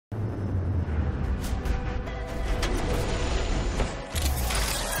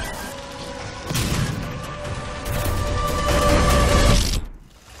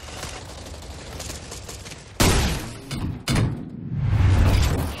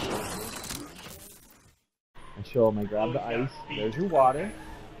show them. I grab the ice. There's your water.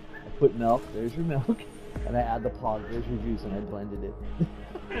 I put milk. There's your milk. And I add the pog. There's your juice, and I blended it.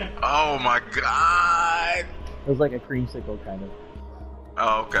 Oh my god! It was like a creamsicle kind of.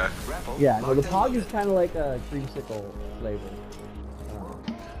 Oh, okay. Yeah, no, the pog is kind of like a creamsicle flavor.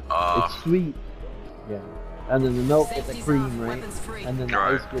 It's sweet. Yeah. And then the milk is a cream, right? And then the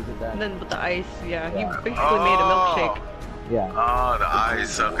ice gives it that. And then with the ice, yeah, he basically made a milkshake. Yeah. Oh, the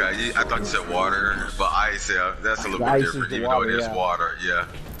ice. Okay, I thought you said water, but ice. Yeah, that's a little bit different, even though it is water. Yeah.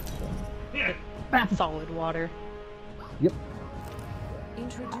 Solid water. Yep.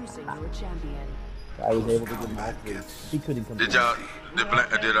 Introducing your champion. I was able to get him back. He couldn't come. Did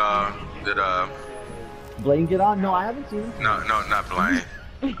Blaine get on? No, I haven't seen him. No, not Blaine.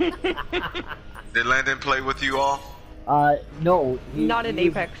 Did Landon play with you all? No. Not in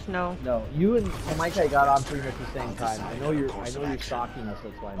Apex, no. No, you and Mike got on pretty much the same time. I know you're stalking us.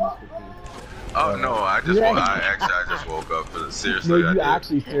 That's why, Mr. P. Oh no, I just woke up. But seriously, no, you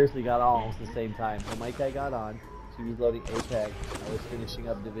actually seriously got on almost the same time. So Mike got on. She was loading Apex. I was finishing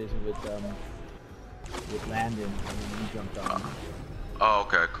up Division with Landon, and then you jumped on. Oh,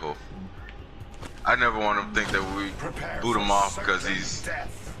 okay, cool. I never want to think that we boot him off because he's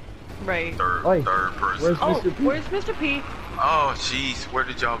right. third person. Where's Mr. P? Oh, jeez, where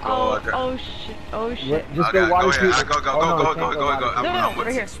did y'all go? Oh shit. Just go water shoot. Go. I'm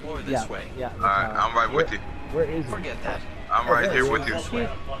with you. Yeah. Alright, I'm right with you. Where is he? Forget that. I'm right here with you.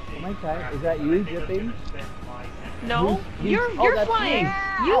 Mike, is that you dipping? No, you're flying.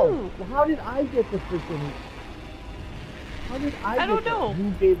 You. Well, how did I get the freaking? How did I don't know.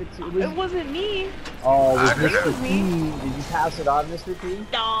 Who gave it to? It wasn't me. Oh, it was Mr. P. Did you pass it on, Mr. P?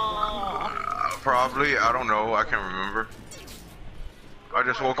 No. Probably. I don't know. I can't remember. I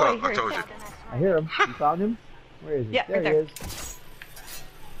just woke up. I told you. I hear him. You found him? Where is he? Yeah, there right he is.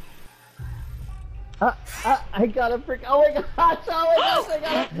 I got a frick. Oh my gosh! Oh my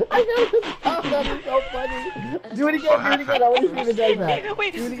gosh! I got it! Oh, that is so funny. Do it again. I want to see if it does that.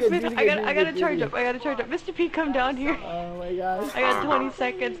 Wait, I gotta charge up. Mr. P, come down here. Oh my gosh! I got 20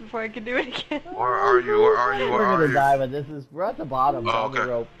 seconds before I can do it again. Where are you? We're gonna die, but we're at the bottom. Oh, on the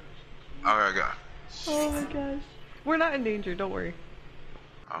rope. Okay, got. Oh my gosh! We're not in danger. Don't worry.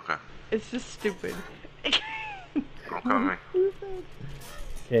 Okay. It's just stupid. I'm coming.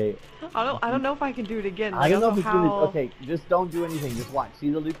 Okay. I don't know if I can do it again. I don't know if it's gonna. Okay, just don't do anything. Just watch. See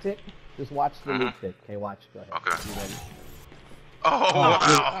the loot tick? Just watch the loot tick. Okay, watch. Go ahead. Okay. You ready? Oh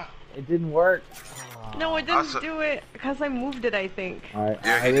wow! It didn't work. No, it didn't do it because I moved it. I think. All right.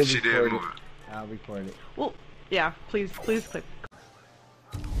 Yeah, she did move it. I'll record it. Well, yeah. Please click.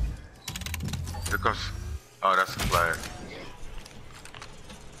 Because that's a flag.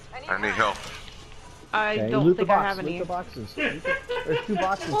 I need help. I don't think I have any. Loot the boxes. There's 2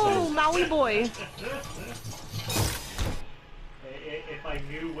 boxes. Oh, Maui boy. If I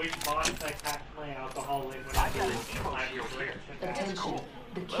knew which box I packed my alcohol in when I did it, Attention.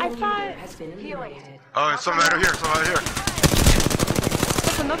 The I kill thought. leader has been eliminated. Oh, somebody out here.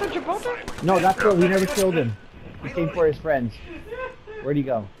 That's another Gibraltar? No, that's what we never killed him. He came for his friends. Where'd he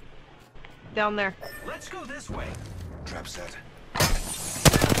go? Down there. Let's go this way. Trap set.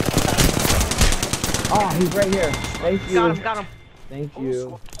 Oh, he's right here. Thank you. Got him. Thank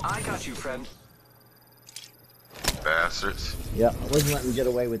you. I got you, friend. Bastards. Yep, I wasn't letting me get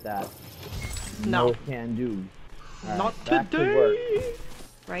away with that. No. Can do. All Not right, back today. to work.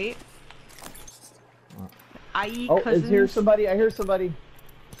 Right? Oh, is here somebody? I hear somebody.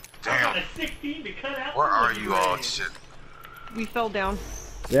 Damn. A 16 to cut out. Where are you all? Shit. We fell down.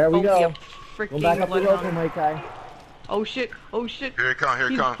 There we go. Yep. Go back up the rope, my guy. Oh shit. Oh shit. Here it come. Here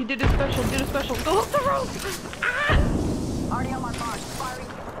it come. He did his special. Go up the rope. Ah! Already on my mark. Firing.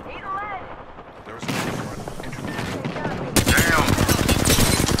 Need lead. There's a Damn.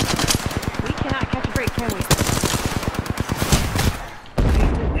 We cannot catch a break, can we?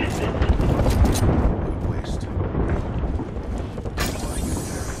 waste.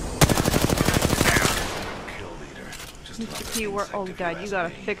 Kill leader. Mr. P, oh god, you gotta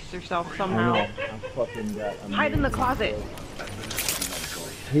fix yourself I somehow. know. I'm fucking got. Hide in the closet.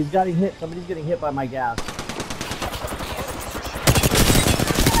 He's getting hit. Somebody's getting hit by my gas.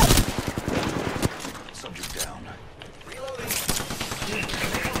 Subject down.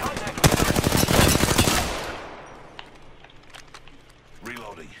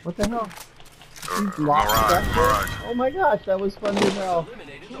 Reloading. What the hell? Mirage. Oh my gosh, that was fun as hell.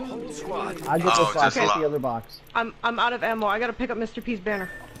 I get this box. Get the other box. I'm out of ammo. I gotta pick up Mr. P's banner.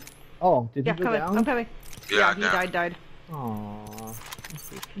 Oh, did he go coming. down? I'm coming. Yeah, he died. Aww.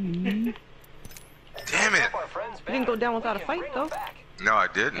 Damn it. He didn't go down without a fight, though. No, I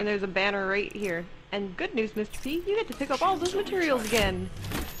And didn't. there's a banner right here. And good news, Mr. P, you get to pick up all those materials again.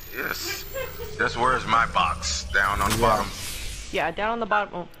 Yes. That's where's my box? Down on the bottom. Yeah, down on the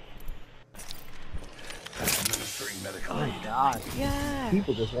bottom. Oh, Administering medical Oh my aid. gosh. yeah.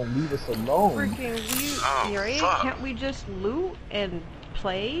 People just won't leave us alone. Freaking Oh, weird, right? fuck. Can't we just loot and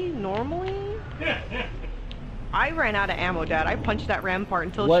play normally? I ran out of ammo, Dad. I punched that rampart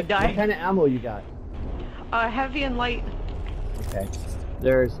until What she died. kind of ammo you got? Heavy and light. Okay.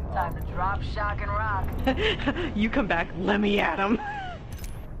 There's. Time to drop, shock, and rock. You come back, let me at him.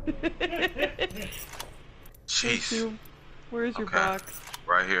 Jeez. Where's your Okay. box?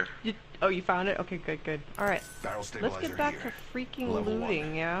 Right here. Oh, you found it? Okay, good, good. Alright, Barrel let's stabilizer get back here. to freaking Level one.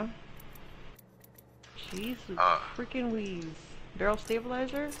 looting, yeah? Jeez, freaking wheeze. Barrel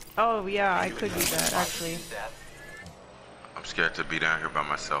stabilizer? Oh, yeah, I could use that, actually. I'm scared to be down here by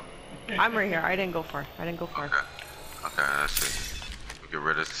myself. I'm right here. I didn't go far. I didn't go far. Okay. Okay, let's see. Get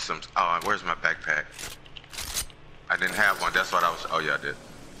rid of some. Oh, where's my backpack? I didn't have one. That's what I was. Oh yeah, I did.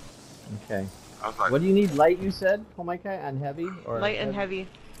 Okay. I was like, What do you need? Light, you said? Oh my god, and heavy? Or Light and heavy.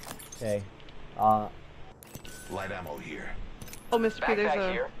 Okay. Light ammo here. Oh, Mr. P, there's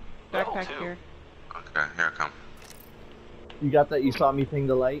a backpack here. okay, here I come. You got that? You saw me ping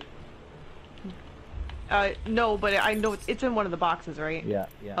the light? No, but I know it's in one of the boxes, right? Yeah,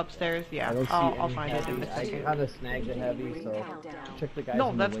 yeah. Upstairs, yeah. I don't see I'll any find it in heavy. a I second. kind of snagged the heavy, so check the guys No,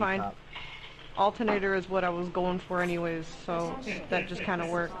 in the that's way fine. top. Alternator is what I was going for anyways, so that just kind of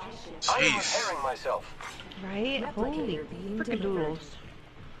worked. Jeez. myself. Right? Holy frickin' doodles.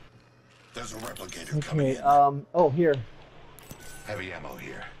 There's a replicator coming Okay, in. oh, here. Heavy ammo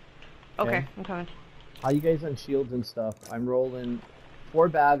here. Okay, Okay. I'm coming. How you guys on shields and stuff? I'm rolling 4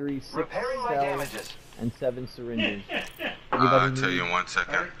 batteries, 6 Repairing my cells, damages. and 7 syringes. I'll Anybody tell need? you in 1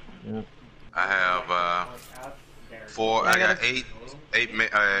 second. Yeah. I have 4. I got 8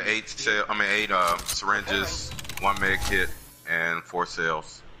 syringes, 1 med kit, and 4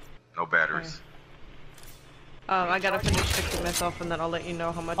 cells. No batteries. I gotta finish fixing myself and then I'll let you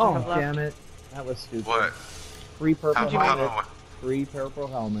know how much I Oh, have left. damn it. That was stupid. What? Free purple How helmet. long? 3 purple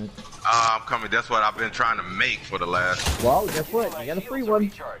helmets. I'm coming. That's what I've been trying to make for the last. Well, guess what? You got a free one.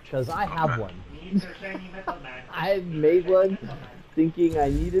 Because I have one. I made one thinking I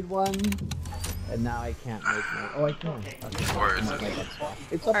needed one. And now I can't make one. Oh, I can. Okay. Where is it?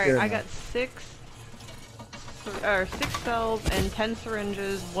 It's up Alright, there. I now. got 6 cells and 10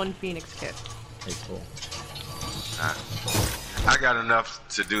 syringes, 1 Phoenix kit. Okay, cool. I got enough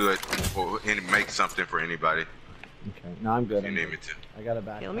to do it for make something for anybody. Okay, no, I'm good. If you I'm need good. me to. I got a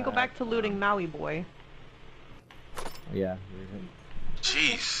backpack. Okay, let me go back to looting Maui Boy. Oh, yeah, you're good.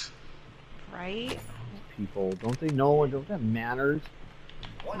 Jeez. Right? People, don't they know? Don't they have manners?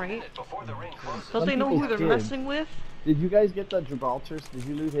 Right? Before the ring closes. Don't Some they know people who they're did. messing with? Did you guys get the Gibraltars? Did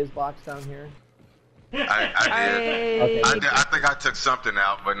you loot his box down here? I did. Okay. I did. I think I took something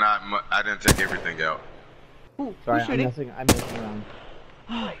out, but not. I didn't take everything out. Ooh, Sorry, who's I'm shooting? messing around.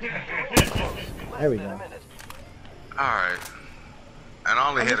 There we go. All right. And I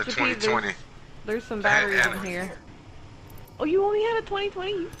only had a Mr. P, 2020. There's some batteries And- in here. Oh, you only had a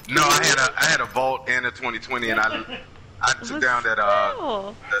 2020? No, I had a Volt and a 2020, and I took down that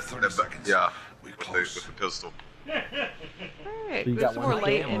Oh, 30 seconds. yeah, We with close. the pistol. alright. So you There's got some one more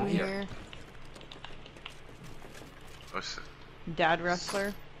light ammo in here. here. What's it? Dad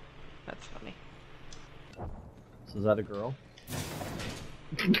wrestler. That's funny. So is that a girl?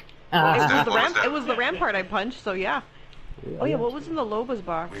 It was the rampart I punched, so yeah. Oh yeah, what was in the Loba's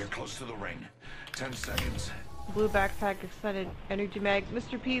box? We are close to the ring. 10 seconds. Blue backpack, extended energy mag.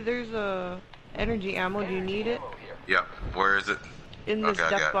 Mr. P, there's a energy ammo. Do you need it? Yep. Where is it? In this Okay, I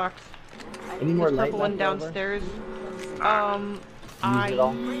got death it. box. Any more This light purple one left over? downstairs. Use it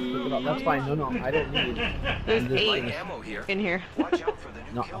all? Pick it up. That's fine. No, I don't need it. There's I'm just 8 saying. Ammo here. in here. Watch out for the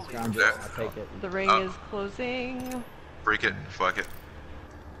new No, kill I'll leader. scrounge it. I'll take it. The ring is closing. Freak it. Fuck it.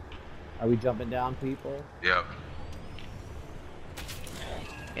 Are we jumping down, people? Yep.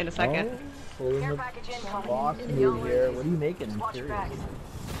 In a second. Oh, pulling Care the package incoming. boss move here. What are you making? I'm Watch your curious. backs.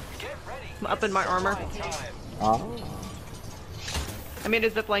 Get ready. I'm up in my armor. Time. Oh. I made a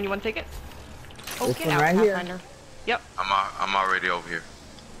zip line. You want to take it? Oh, This get one out, right here. Pathfinder. Yep. I'm already over here.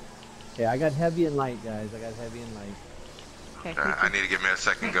 Okay, I got heavy and light, guys. I got heavy and light. Okay. I need to get me a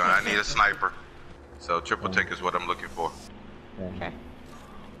second gun. I need a sniper. So triple tick is what I'm looking for. Okay. Okay.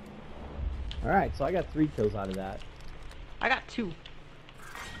 All right, so I got 3 kills out of that. I got 2.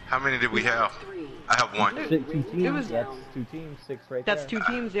 How many did we have? I have 1. 2 teams. was- That's 2 teams. 6 right That's there. 2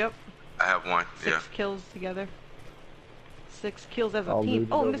 teams. Yep. I have 1. 6 Yeah. kills together. 6 kills as a All team. looted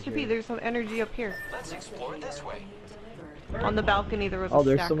Oh, over Mr. P, here. there's some energy up here. Let's explore this way. On the balcony there was a Oh,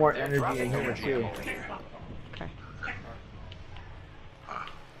 there's stack. some more They're energy dropping in here energy too. ammo here. Okay.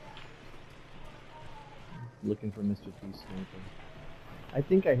 Looking for Mr. Peace Sniper. I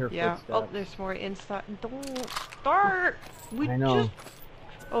think I hear Yeah. footsteps. Oh, there's more inside. Don't start. We I know. just.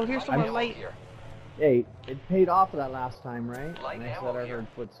 Oh, here's some Light more ammo light. here. Hey, it paid off that last time, right? Light And I ammo said I here. heard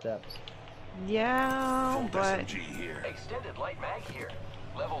footsteps. Yeah, Full but SMG here. Extended light mag here.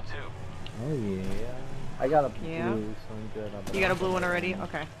 Level 2. Oh yeah. I got a Yeah. blue, so I'm good. you got a blue one already.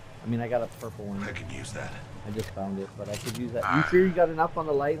 Okay. I mean, I got a purple one. I can use that. I just found it, but I could use that. You sure you got enough on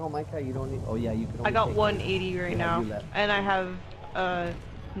the light? Oh my god, you don't need. Oh yeah, you can. I only got take 180 right Yeah, now, do that. and I have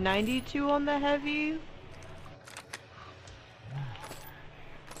 92 on the heavy.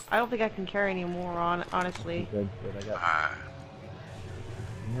 I don't think I can carry any more on, honestly. Good, good. I got. Ah,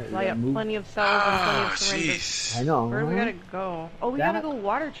 Yeah, you I got gotta move. plenty of cells and plenty of syringes. jeez. I know. Where do we huh? gotta go? Oh, we That- gotta go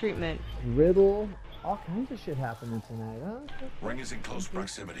water treatment. Riddle. All kinds of shit happening tonight, huh? Ring is in close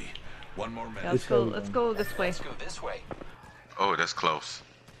proximity. One more Yeah, minute. let's Which go. way we Let's going? go this way. Let's go this way. Oh, that's close.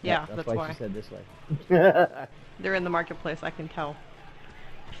 Yeah, that's that's why why. she said this way. They're in the marketplace. I can tell.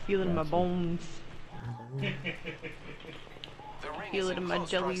 Feeling my Gotcha. bones. The ring Feel is it in in my close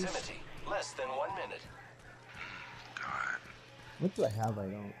jellies. proximity. Less than 1 minute. God. What do I have? I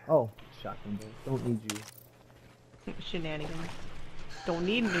don't. Oh, shotgun bolt. Don't need you. Shenanigans. Don't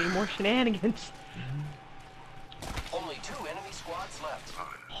need any more shenanigans. Only 2 enemy squads left.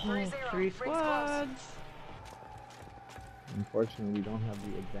 Oh, 3 squads. Unfortunately, we don't have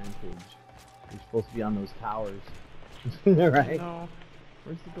the advantage. We're supposed to be on those towers, right? No.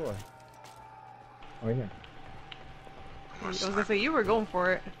 Where's the door? Oh, right here. I was gonna say you were going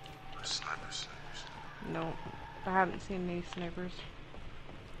for it. Snipers. No, I haven't seen any snipers.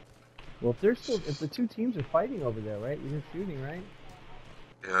 Well, if they're still, if the two teams are fighting over there, right? You're shooting, right?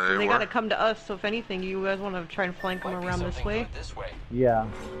 Yeah, they They were. gotta come to us. So if anything, you guys want to try and flank them Might be around this something way. good this way. Yeah.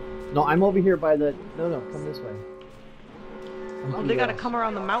 No, I'm over here by the. No, come this way. Come Oh, through they gotta the- come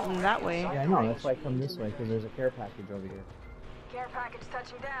around the mountain that way. Yeah, I know. That's why I come this way because there's a care package over here. Care package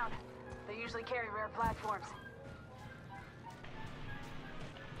touching down. They usually carry rare platforms.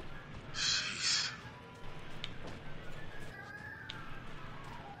 Jeez.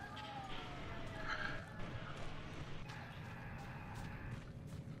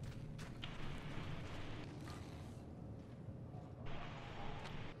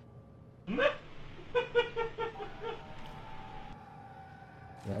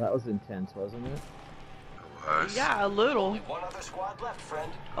 Yeah, that was intense, wasn't it? It was. Yeah, a little. Only 1 other squad left,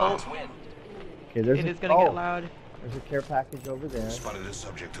 friend. Oh. Let's win. Okay, there's It a, is gonna oh, get loud. There's a care package over there. Spotted a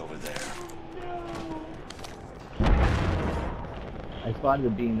subject over there. I spotted a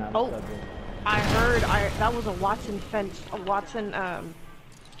beam, not a Oh. subject. I heard. that was a Watson fence. A Watson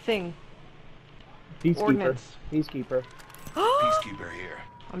thing. Peacekeeper. Ordnance. Peacekeeper. Peacekeeper here.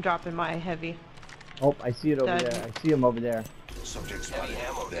 I'm dropping my heavy. Oh, I see it over Done. there. I see him over there. Subject Heavy spotted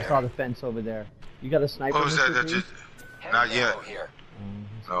ammo over I there. saw the fence over there. You got a sniper? What was that? Mr. That P? just. Heavy Not yet. ammo here.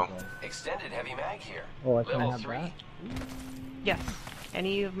 Oh, No. Extended heavy mag here. Oh, I can Level have 3. that. Yes.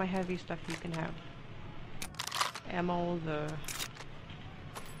 Any of my heavy stuff you can have. Ammo.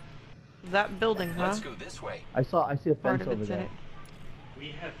 That building, huh? Let's go this way. I see a Part fence of over it's in there. it.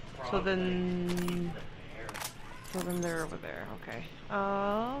 We have So then they're over there. Okay.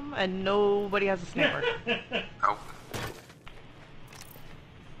 And nobody has a sniper. Oh,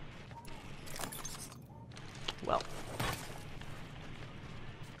 Well,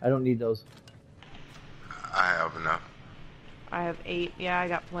 I don't need those. I have enough. I have 8. Yeah, I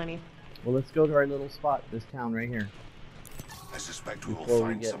got plenty. Well, let's go to our little spot, this town right here, I suspect we will before we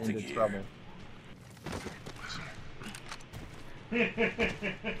find get something into here. trouble.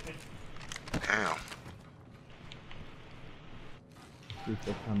 Damn. See if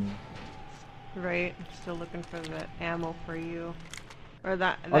they're coming. Right. Still looking for the ammo for you. Or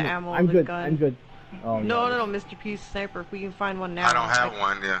the Oh, no, ammo, I'm the good. gun. I'm good. Oh, No, yeah. no, Mr. P's sniper. If we can find one now. I don't have like,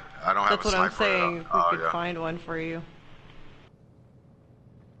 one. Yeah, I don't have That's a what I'm sniper. saying. If we Oh, could yeah. find one for you,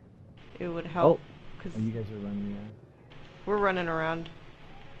 it would help. Cause Oh, you guys are running there. we're running around.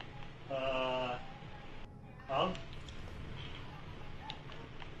 Huh?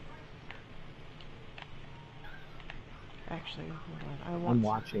 Actually, hold on. I want I'm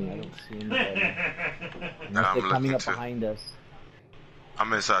watching. I don't see anybody. Unless I'm they're coming looking up too. behind us.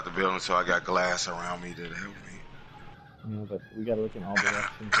 I'm inside the building, so I got glass around me to help me. You know, but we gotta look in all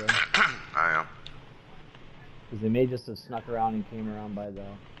directions there. I am. Because they may just have snuck around and came around by the...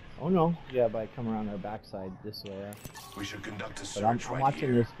 Oh no, yeah, by come around our backside this way. We should conduct a But I'm search right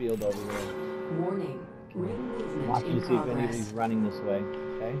watching here. this field over here. Warning. Ring I'm movement watching in to see if progress. anybody's running this way.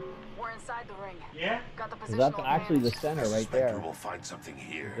 Okay? We're in inside the ring. Yeah? Got the 'Cause positional that's actually the advantage. center I right suspect there. we will find something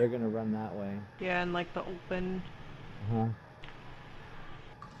here. They're gonna run that way. Yeah, and like the open. Uh-huh.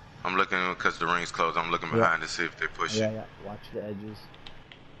 I'm looking because the ring's closed. I'm looking behind to see if they push Yeah, it. yeah. Watch the edges.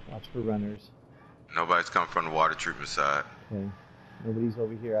 Watch for runners. Nobody's coming from the water treatment side. Okay. Nobody's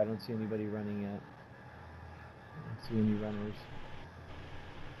over here. I don't see anybody running yet. I don't see any runners.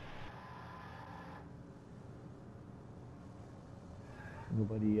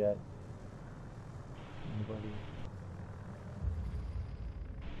 Nobody yet. Nobody.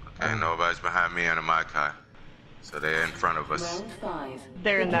 Okay, nobody's behind me and the Maikai. So they're in front of us. Round 5.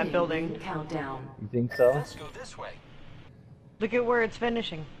 They're in that Beginning building. Countdown. You think so? Let's go this way. Look at where it's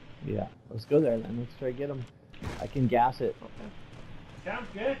finishing. Yeah. Let's go there then. Let's try to get them. I can gas it. Sounds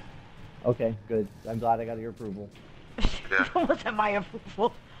good. Okay, good. I'm glad I got your approval. Yeah. Wasn't my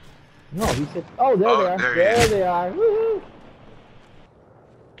approval. No, he said. Oh, there Oh, they are. there he There is. they are. Woohoo!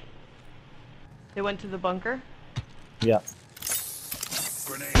 They went to the bunker. Yeah.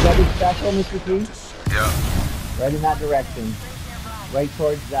 Grenade. Double special, Mr. P. Yep. Right in that direction. Right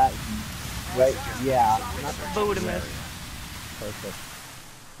towards that. Right. Yeah. Not Bodemus. perfect.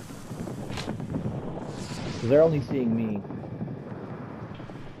 'Cause they're only seeing me.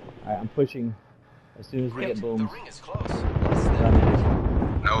 Alright, I'm pushing. As soon as we get The booms. ring is close.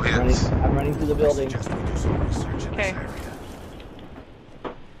 Running. No Running. hits. I'm running to the building. Suggest we do some research in Okay. this area.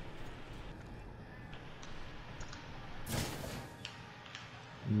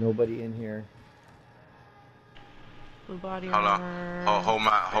 Nobody in here. Blue body Hold on. armor. Hold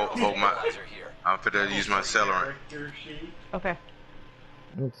my. Stabilizer here. I'm finna use my accelerant. Character sheet. Okay.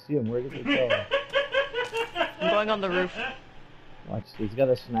 I don't see him. Where did they go? I'm going on the roof. Watch. He's got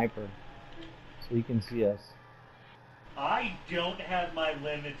a sniper. So he can see us. I don't have my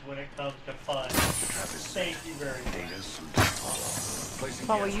limits when it comes to fun. Thank you very much. Data soon to follow. Placing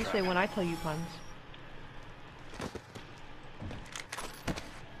Paul, what gas you say trap. when I tell you puns?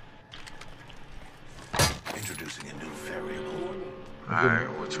 Introducing a new variable.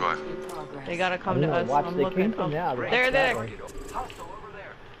 Alright, which one? In progress. They gotta I come don't to know. us. Watch, I'm they looking. came from Oh, now. There, that there. way. Hostile over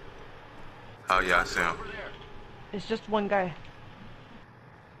there. Oh yeah, I see him. It's just one guy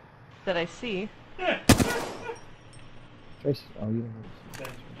that I see. Trace. Oh, you don't know.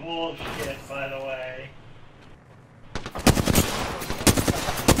 That's bullshit, by the way.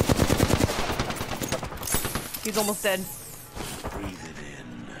 He's almost dead. Breathe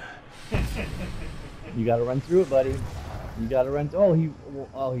it in. You gotta run through it, buddy. You gotta run. Oh,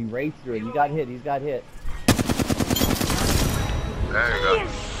 he raced through it. You got hit. He's got hit. There you go.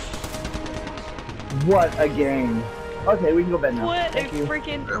 What a game. Okay, we can go bed now. What a Thank you.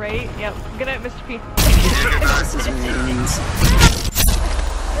 freaking right. Yep. Good night, Mr. P. Good night.